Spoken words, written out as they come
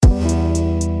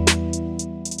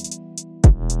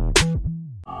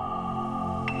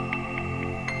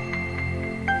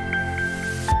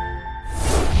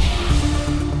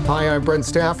Hi, I'm Brent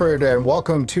Stafford, and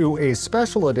welcome to a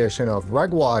special edition of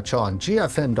RegWatch on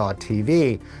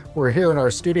GFN.TV. We're here in our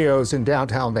studios in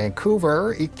downtown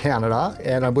Vancouver, Canada,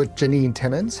 and I'm with Janine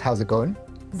Timmons. How's it going?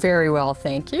 Very well,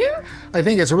 thank you. I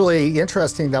think it's really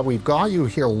interesting that we've got you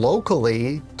here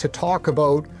locally to talk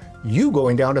about you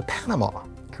going down to Panama.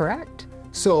 Correct.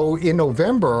 So in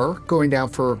November, going down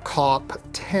for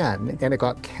COP10, and it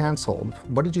got canceled.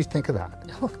 What did you think of that?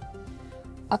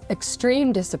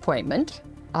 Extreme disappointment.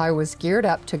 I was geared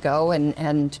up to go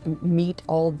and meet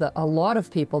a lot of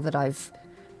people that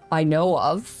I know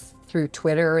of through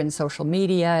Twitter and social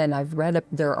media, and I've read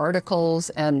their articles,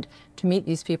 and to meet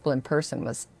these people in person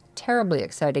was terribly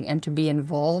exciting, and to be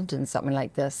involved in something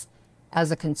like this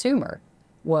as a consumer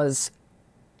was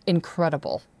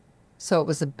incredible. So it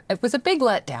was a big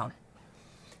letdown.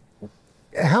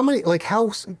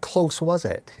 How close was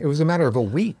it? It was a matter of a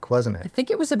week, wasn't it? I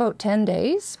think it was about 10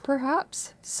 days,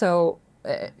 perhaps. So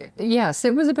yes,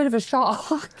 it was a bit of a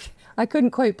shock. I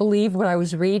couldn't quite believe what I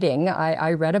was reading.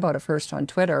 I read about it first on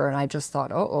Twitter, and I just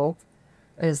thought, oh,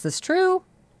 is this true?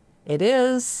 It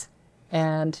is.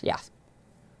 And yeah.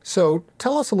 So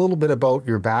tell us a little bit about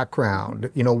your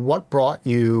background. You know, what brought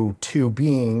you to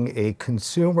being a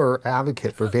consumer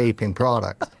advocate for vaping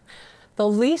products? The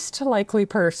least likely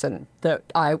person that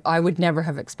I would never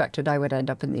have expected I would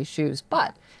end up in these shoes.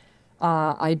 But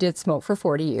I did smoke for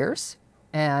 40 years,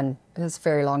 and it was a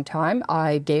very long time.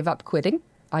 I gave up quitting.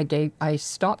 I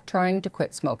stopped trying to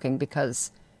quit smoking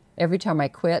because every time I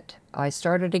quit, I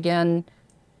started again,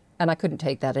 and I couldn't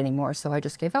take that anymore. So I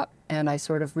just gave up, and I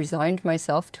sort of resigned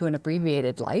myself to an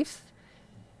abbreviated life,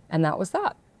 and that was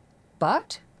that.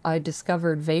 But I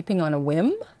discovered vaping on a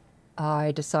whim.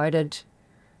 I decided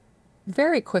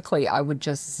very quickly I would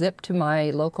just zip to my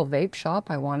local vape shop.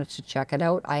 I wanted to check it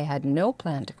out. I had no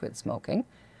plan to quit smoking.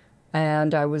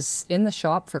 And I was in the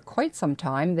shop for quite some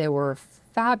time. They were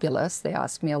fabulous. They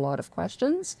asked me a lot of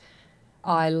questions.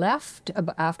 I left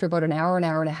after about an hour and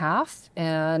a half,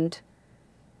 and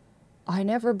I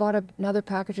never bought another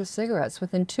package of cigarettes.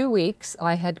 Within 2 weeks,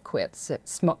 I had quit a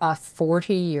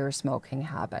 40-year smoking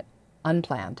habit,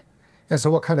 unplanned. And so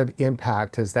what kind of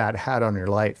impact has that had on your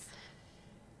life?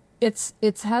 It's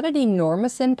had an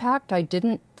enormous impact. I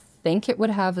didn't think it would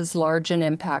have as large an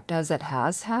impact as it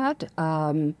has had.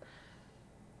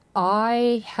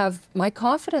 My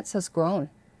confidence has grown.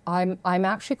 I'm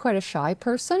actually quite a shy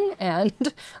person,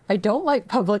 and I don't like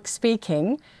public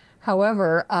speaking.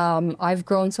 However, I've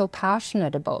grown so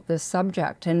passionate about this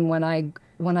subject, and when I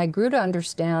grew to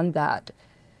understand that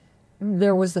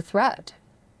there was a threat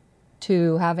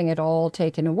to having it all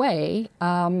taken away,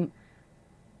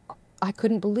 I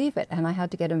couldn't believe it, and I had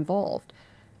to get involved.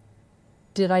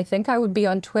 Did I think I would be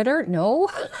on Twitter? No.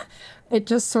 It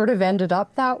just sort of ended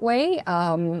up that way.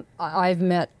 I've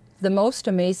met the most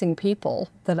amazing people,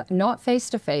 not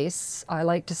face-to-face. I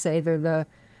like to say they're the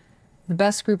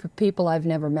best group of people I've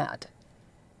never met.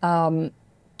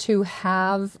 To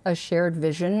have a shared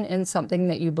vision in something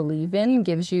that you believe in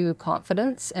gives you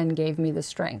confidence, and gave me the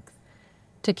strength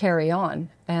to carry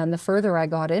on. And the further I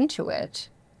got into it,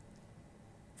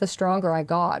 the stronger I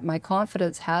got. My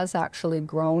confidence has actually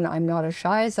grown. I'm not as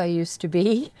shy as I used to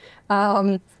be.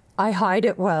 I hide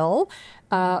it well,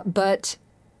 but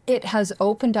it has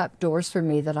opened up doors for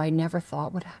me that I never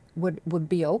thought would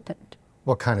be opened.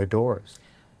 What kind of doors?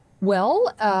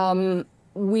 Well, I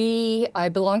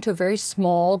belong to a very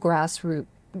small grassroots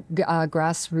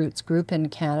group in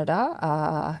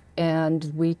Canada,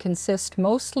 and we consist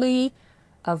mostly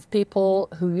of people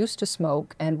who used to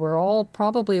smoke, and we're all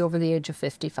probably over the age of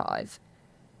 55.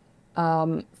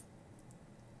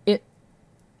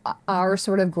 Our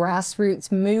sort of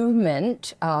grassroots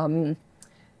movement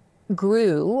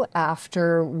grew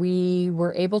after we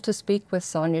were able to speak with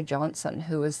Sonia Johnson,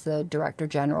 who is the Director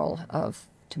General of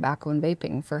Tobacco and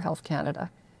Vaping for Health Canada.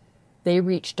 They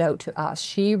reached out to us.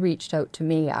 She reached out to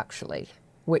me, actually,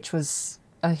 which was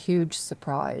a huge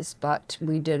surprise. But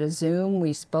we did a Zoom,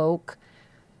 we spoke.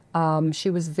 She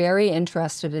was very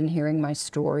interested in hearing my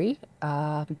story.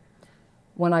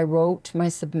 When I wrote my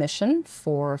submission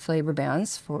for flavor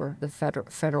bans for the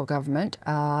federal government,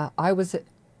 I was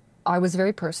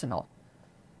very personal.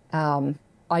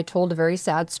 I told a very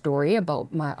sad story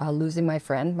about losing my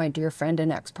dear friend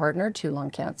and ex-partner to lung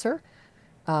cancer.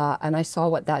 And I saw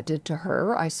what that did to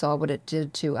her. I saw what it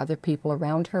did to other people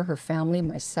around her, her family,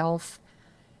 myself.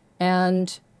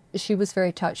 And she was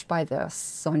very touched by this.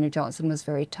 Sonia Johnson was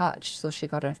very touched. So she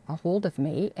got a hold of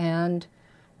me, and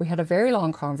we had a very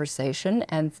long conversation.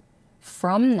 And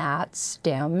from that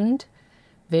stemmed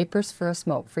Vapers for a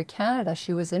Smoke-Free Canada.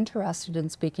 She was interested in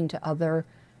speaking to other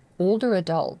older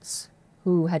adults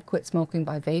who had quit smoking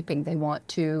by vaping. They want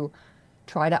to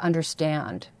try to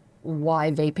understand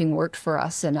why vaping worked for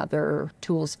us and other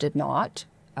tools did not.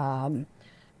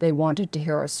 They wanted to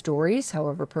hear our stories,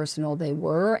 however personal they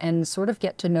were, and sort of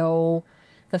get to know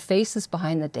the faces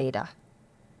behind the data,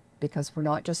 because we're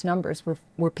not just numbers,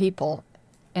 we're people.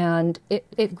 And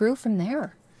it grew from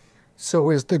there.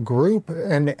 So is the group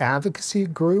an advocacy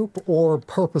group or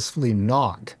purposefully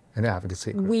not an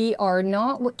advocacy group? We are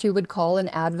not what you would call an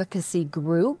advocacy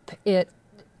group,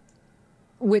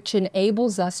 which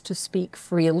enables us to speak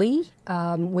freely.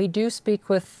 We do speak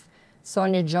with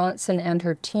Sonia Johnson and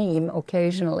her team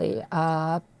occasionally,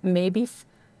 maybe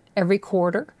every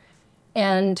quarter.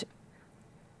 And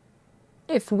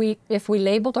if we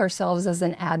labeled ourselves as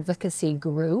an advocacy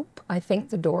group, I think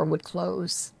the door would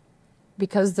close,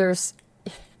 because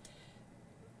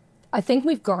I think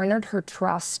we've garnered her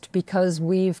trust because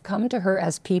we've come to her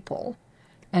as people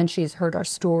and she's heard our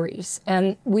stories.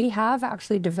 And we have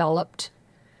actually developed,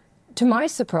 to my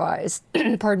surprise,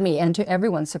 pardon me, and to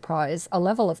everyone's surprise, a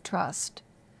level of trust.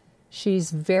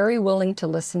 She's very willing to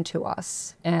listen to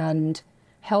us and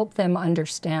help them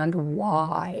understand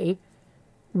why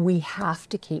we have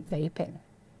to keep vaping,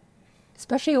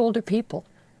 especially older people.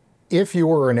 If you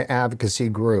were an advocacy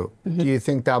group, do you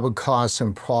think that would cause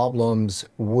some problems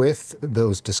with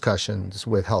those discussions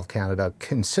with Health Canada,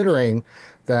 considering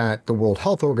that the World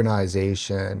Health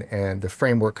Organization and the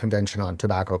Framework Convention on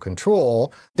Tobacco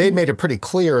Control, they've made it pretty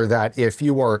clear that if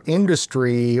you are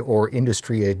industry or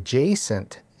industry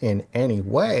adjacent in any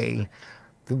way,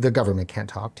 the government can't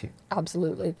talk to you?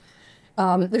 Absolutely.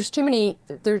 There's too many.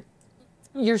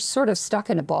 You're sort of stuck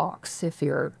in a box if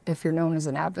you're known as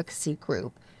an advocacy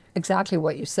group. Exactly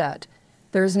what you said.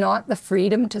 There's not the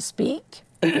freedom to speak.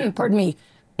 Pardon me.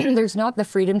 There's not the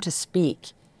freedom to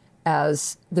speak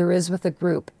as there is with a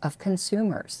group of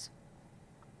consumers.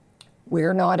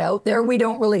 We're not out there. We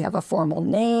don't really have a formal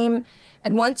name.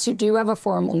 And once you do have a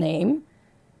formal name,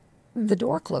 the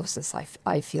door closes,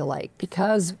 I feel like,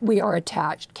 because we are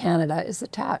attached. Canada is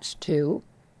attached to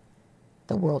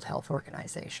the World Health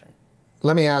Organization.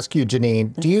 Let me ask you,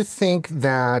 Janine, do you think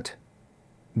that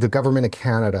the government of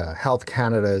Canada, Health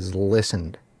Canada, has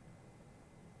listened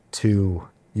to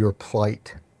your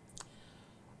plight?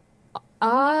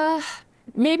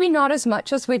 Maybe not as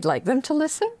much as we'd like them to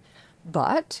listen,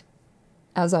 but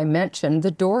as I mentioned,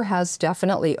 the door has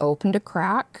definitely opened a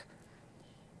crack,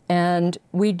 and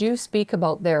we do speak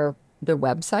about their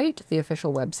website, the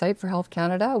official website for Health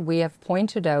Canada. We have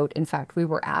pointed out, in fact, we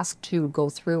were asked to go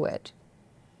through it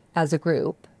as a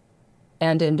group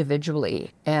and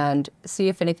individually and see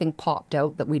if anything popped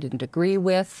out that we didn't agree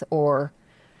with, or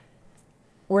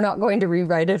we're not going to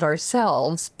rewrite it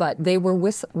ourselves, but they were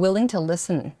willing to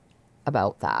listen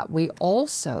about that. We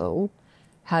also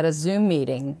had a Zoom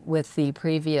meeting with the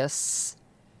previous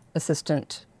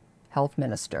Assistant Health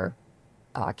Minister,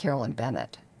 Carolyn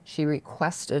Bennett. She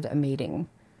requested a meeting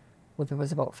where there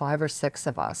was about 5 or 6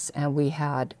 of us, and we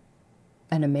had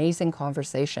an amazing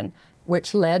conversation,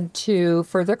 which led to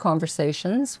further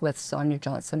conversations with Sonia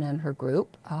Johnson and her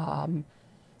group.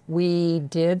 We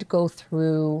did go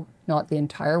through not the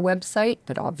entire website,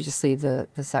 but obviously the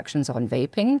sections on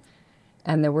vaping.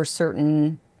 And there were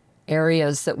certain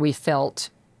areas that we felt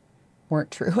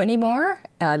weren't true anymore.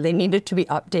 They needed to be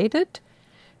updated.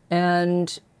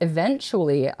 And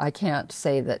eventually, I can't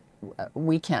say that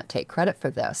we can't take credit for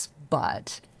this,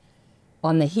 but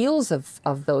on the heels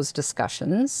of those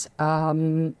discussions,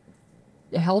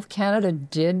 Health Canada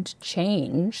did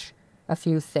change a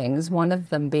few things, one of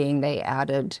them being they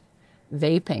added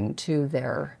vaping to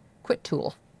their quit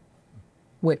tool,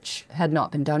 which had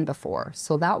not been done before.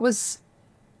 So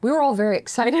we were all very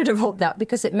excited about that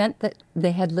because it meant that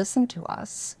they had listened to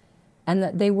us and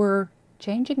that they were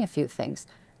changing a few things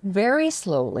very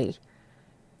slowly,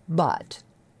 but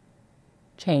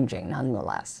changing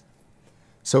nonetheless.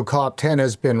 So COP10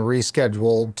 has been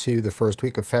rescheduled to the first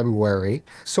week of February.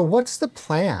 So what's the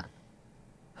plan?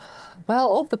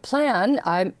 Well, the plan,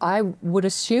 I would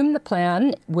assume the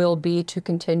plan will be to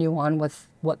continue on with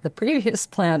what the previous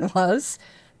plan was.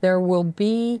 There will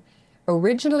be,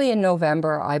 originally in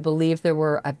November, I believe there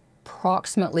were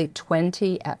approximately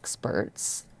 20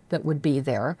 experts that would be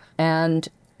there. And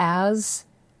as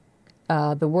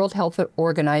the World Health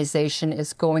Organization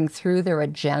is going through their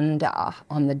agenda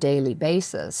on the daily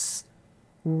basis,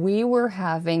 we were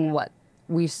having what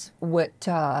the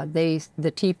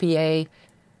TPA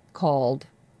called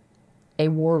a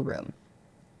war room.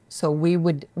 So we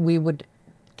would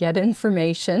get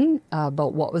information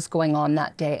about what was going on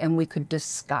that day, and we could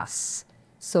discuss,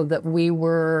 so that we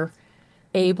were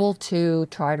able to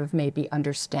try to maybe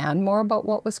understand more about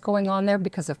what was going on there,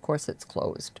 because of course it's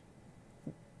closed.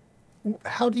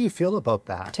 How do you feel about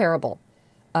that? Terrible.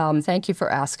 Thank you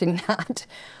for asking that.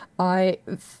 I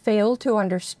fail to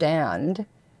understand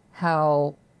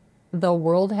how the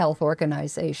World Health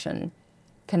Organization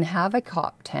can have a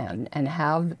COP10 and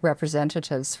have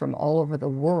representatives from all over the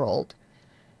world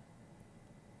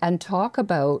and talk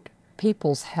about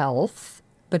people's health,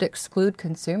 but exclude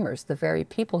consumers, the very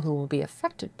people who will be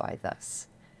affected by this.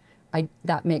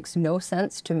 That makes no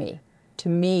sense to me. To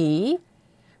me,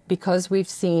 because we've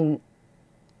seen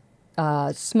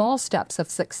small steps of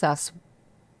success,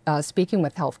 speaking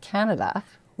with Health Canada,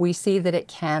 we see that it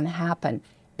can happen.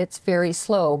 It's very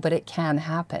slow, but it can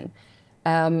happen.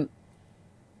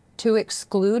 To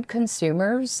exclude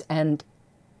consumers, and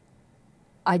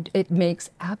it makes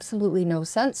absolutely no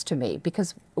sense to me,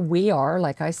 because we are,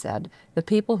 like I said, the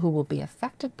people who will be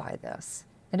affected by this.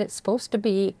 And it's supposed to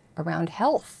be around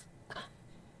health.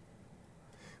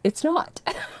 It's not.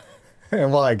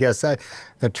 And well, I guess that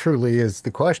truly is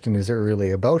the question. Is it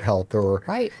really about health? Or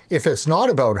right. If it's not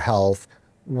about health,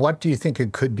 what do you think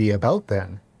it could be about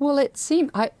then? Well, it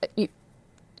seems,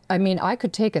 I mean, I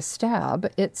could take a stab.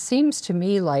 It seems to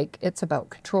me like it's about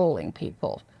controlling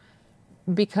people.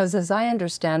 Because as I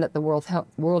understand it, the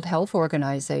World Health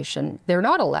Organization, they're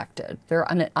not elected. They're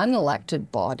an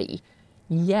unelected body.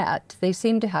 Yet they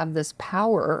seem to have this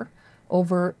power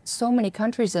over so many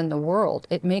countries in the world.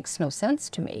 It makes no sense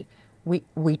to me.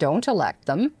 We don't elect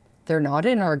them. They're not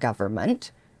in our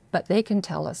government, but they can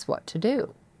tell us what to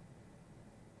do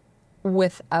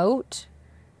without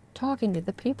talking to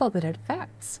the people that it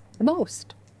affects the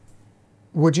most.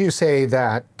 Would you say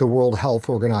that the World Health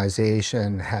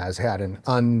Organization has had an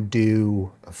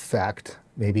undue effect,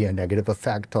 maybe a negative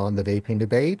effect on the vaping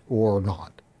debate, or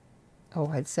not? Oh,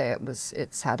 I'd say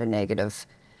it's had a negative.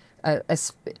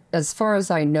 As far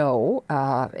as I know,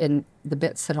 in the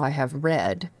bits that I have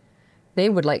read, they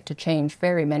would like to change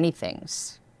very many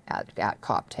things at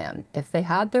COP10. If they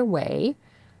had their way,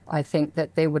 I think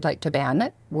that they would like to ban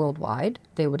it worldwide.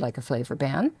 They would like a flavor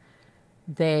ban.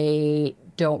 They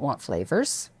don't want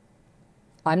flavors.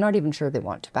 I'm not even sure they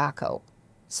want tobacco.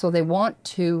 So they want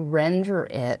to render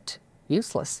it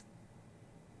useless,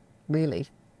 really.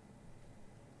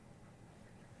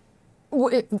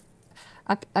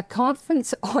 A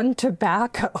conference on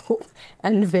tobacco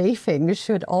and vaping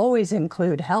should always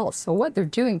include health. So what they're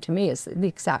doing to me is the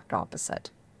exact opposite.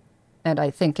 And I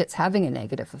think it's having a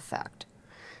negative effect.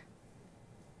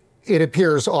 It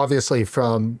appears, obviously,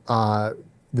 from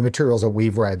the materials that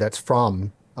we've read that's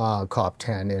from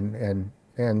COP10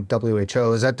 and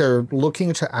WHO, is that they're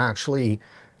looking to actually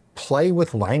play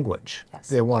with language. Yes.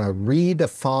 They want to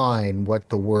redefine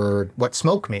what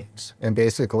smoke means, and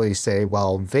basically say,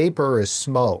 well, vapor is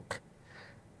smoke,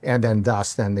 and then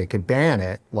then they could ban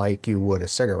it like you would a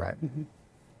cigarette. Mm-hmm.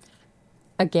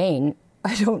 Again,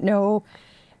 I don't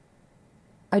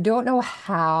know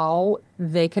how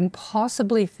they can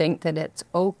possibly think that it's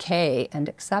okay and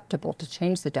acceptable to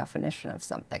change the definition of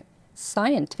something.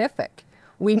 Scientific.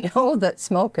 We know that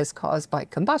smoke is caused by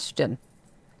combustion.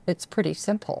 It's pretty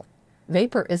simple.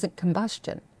 Vapor isn't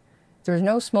combustion. There's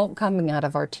no smoke coming out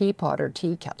of our teapot or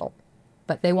tea kettle,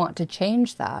 but they want to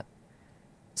change that.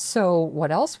 So what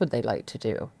else would they like to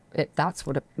do? That's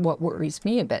what worries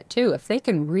me a bit too. If they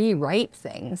can rewrite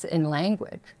things in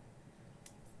language,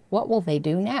 what will they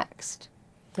do next?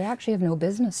 They actually have no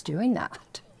business doing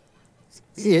that.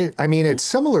 It's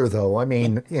similar, though.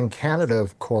 In Canada,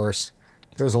 of course,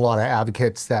 there's a lot of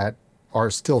advocates that are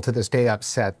still to this day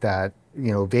upset that,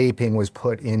 vaping was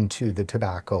put into the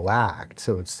Tobacco Act.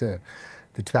 So it's the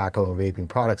Tobacco and Vaping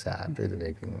Products Act, or the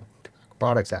Vaping Tobacco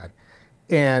Products Act.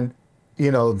 And,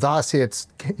 thus it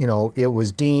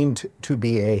was deemed to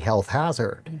be a health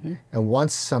hazard. Mm-hmm. And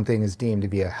once something is deemed to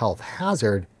be a health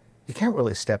hazard, you can't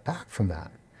really step back from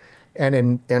that. And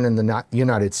in the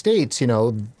United States,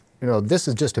 this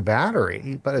is just a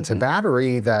battery, but it's a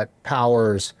battery that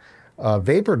powers a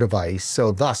vapor device.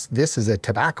 So thus, this is a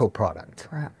tobacco product.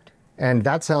 Correct. And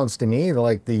that sounds to me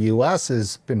like the U.S.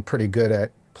 has been pretty good at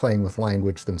playing with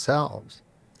language themselves.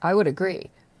 I would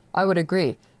agree. I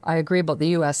agree about the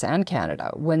U.S. and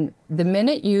Canada. When the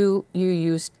minute you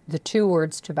use the two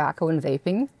words tobacco and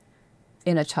vaping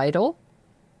in a title,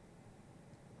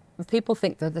 people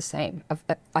think they're the same.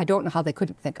 I don't know how they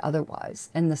couldn't think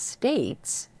otherwise. In the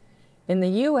States, in the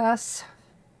U.S.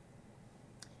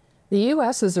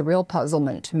 is a real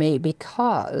puzzlement to me,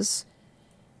 because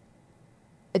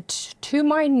to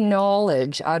my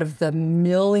knowledge, out of the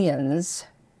millions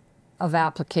of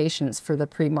applications for the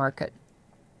pre-market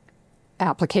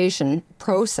application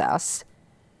process,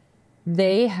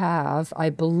 They have, I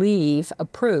believe,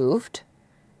 approved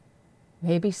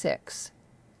maybe 6,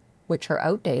 which are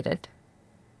outdated.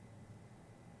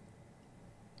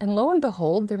 And lo and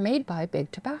behold, they're made by a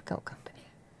big tobacco company.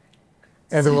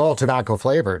 And they're all tobacco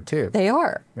flavored too. They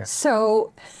are. Yeah.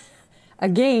 So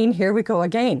again, here we go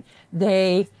again.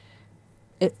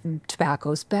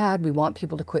 Tobacco's bad. We want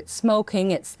people to quit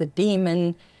smoking. It's the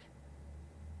demon.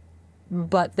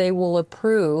 But they will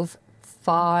approve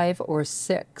 5 or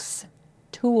 6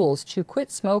 tools to quit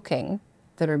smoking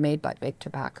that are made by big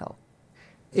tobacco.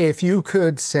 If you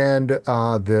could send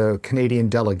the Canadian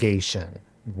delegation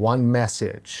one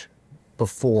message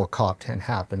before COP10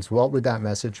 happens, what would that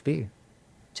message be?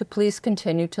 To please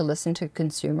continue to listen to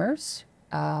consumers.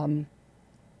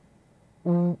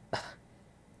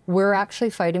 We're actually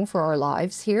fighting for our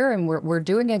lives here, and we're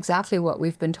doing exactly what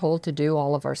we've been told to do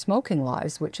all of our smoking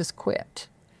lives, which is quit.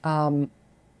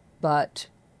 But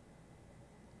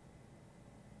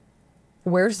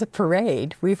where's the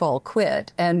parade? We've all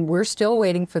quit, and we're still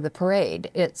waiting for the parade.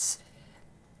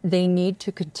 They need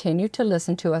to continue to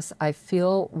listen to us. I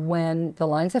feel when the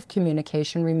lines of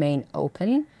communication remain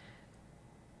open,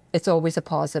 it's always a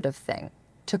positive thing.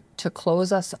 To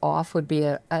close us off would be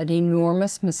an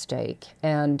enormous mistake.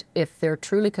 And if they're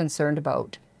truly concerned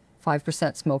about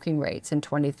 5% smoking rates in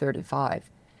 2035,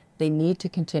 they need to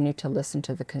continue to listen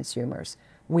to the consumers.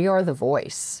 We are the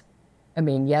voice. I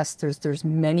mean, yes, there's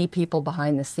many people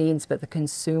behind the scenes, but the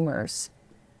consumers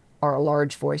are a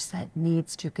large voice that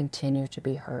needs to continue to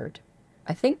be heard.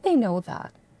 I think they know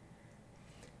that.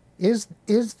 Is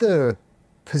the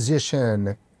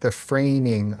position, the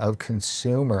framing of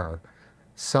consumer,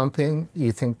 something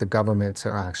you think the governments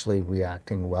are actually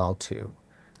reacting well to?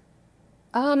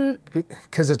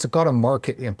 Because it's got a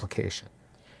market implication.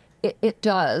 It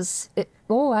does.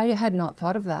 I had not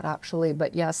thought of that actually,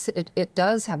 but yes, it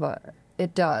does have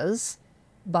it does.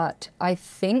 But I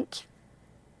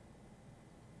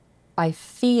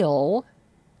feel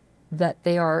that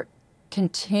they are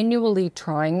continually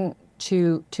trying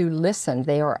to listen.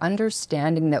 They are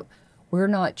understanding that we're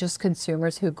not just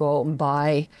consumers who go and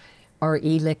buy our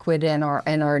e-liquid and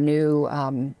our new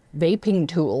vaping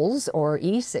tools or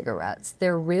e-cigarettes.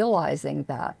 They're realizing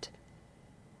that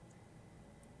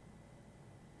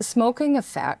smoking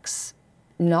affects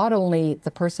not only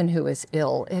the person who is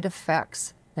ill, it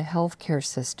affects the healthcare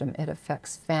system, it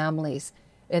affects families,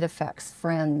 it affects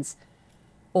friends.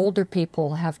 Older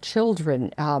people have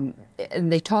children, and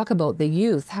they talk about the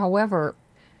youth. However,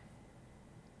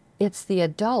 it's the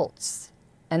adults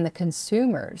and the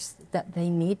consumers that they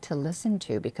need to listen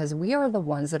to, because we are the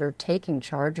ones that are taking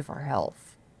charge of our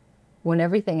health when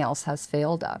everything else has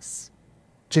failed us.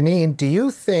 Janine, do you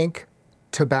think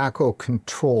tobacco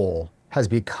control has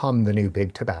become the new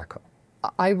big tobacco?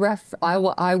 I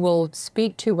will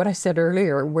speak to what I said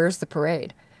earlier. Where's the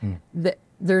parade?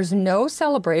 There's no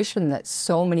celebration that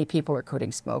so many people are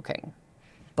quitting smoking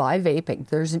by vaping.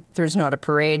 There's not a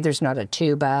parade. There's not a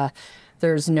tuba.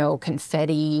 There's no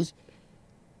confetti.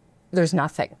 There's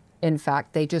nothing. In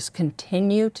fact, they just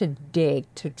continue to dig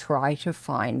to try to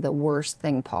find the worst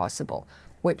thing possible,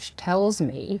 which tells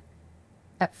me,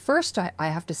 at first I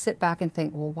have to sit back and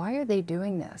think, well, why are they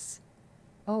doing this?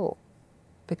 Oh,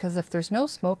 because if there's no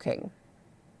smoking,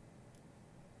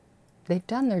 they've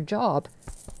done their job.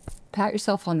 Pat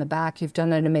yourself on the back, you've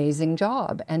done an amazing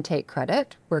job, and take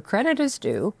credit where credit is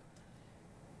due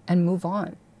and move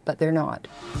on. But they're not.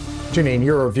 Janine,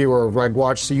 you're a viewer of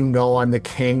RegWatch, so you know I'm the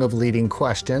king of leading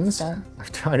questions. I'm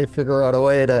trying to figure out a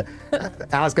way to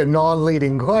ask a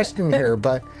non-leading question here.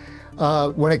 But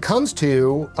when it comes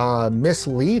to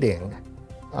misleading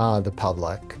the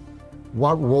public,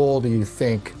 what role do you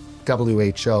think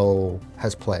WHO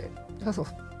has played?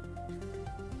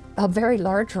 A very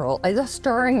large role, a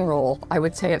starring role. I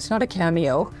would say it's not a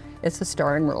cameo, it's a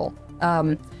starring role.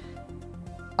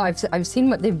 I've seen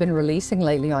what they've been releasing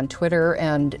lately on Twitter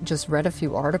and just read a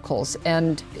few articles,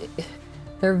 and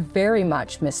they're very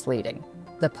much misleading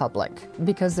the public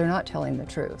because they're not telling the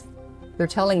truth. They're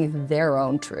telling their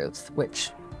own truth,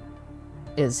 which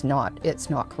it's not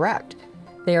correct.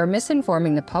 They are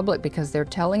misinforming the public because they're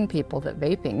telling people that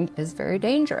vaping is very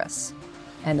dangerous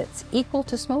and it's equal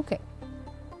to smoking.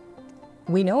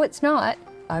 We know it's not.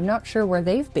 I'm not sure where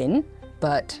they've been,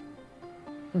 but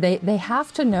they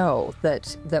have to know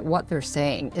that what they're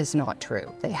saying is not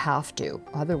true. They have to.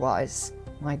 Otherwise,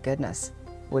 my goodness,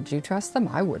 would you trust them?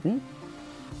 I wouldn't.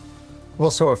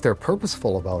 Well, so if they're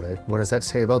purposeful about it, what does that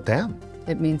say about them?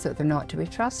 It means that they're not to be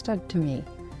trusted to me.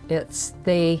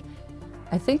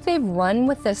 I think they've run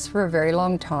with this for a very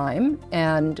long time,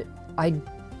 and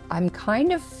I'm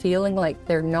kind of feeling like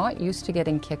they're not used to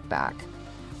getting kickback.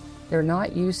 They're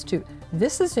not used to,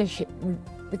 this is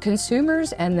the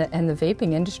consumers and the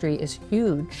vaping industry is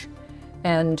huge.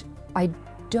 And I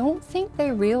don't think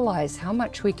they realize how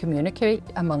much we communicate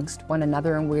amongst one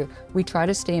another, and we try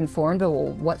to stay informed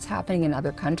of what's happening in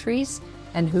other countries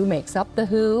and who makes up the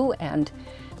who and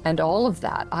all of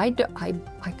that. I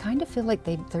kind of feel like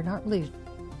they're not really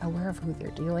aware of who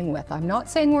they're dealing with. I'm not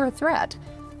saying we're a threat,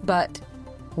 but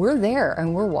we're there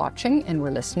and we're watching and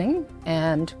we're listening,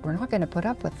 and we're not going to put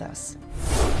up with this.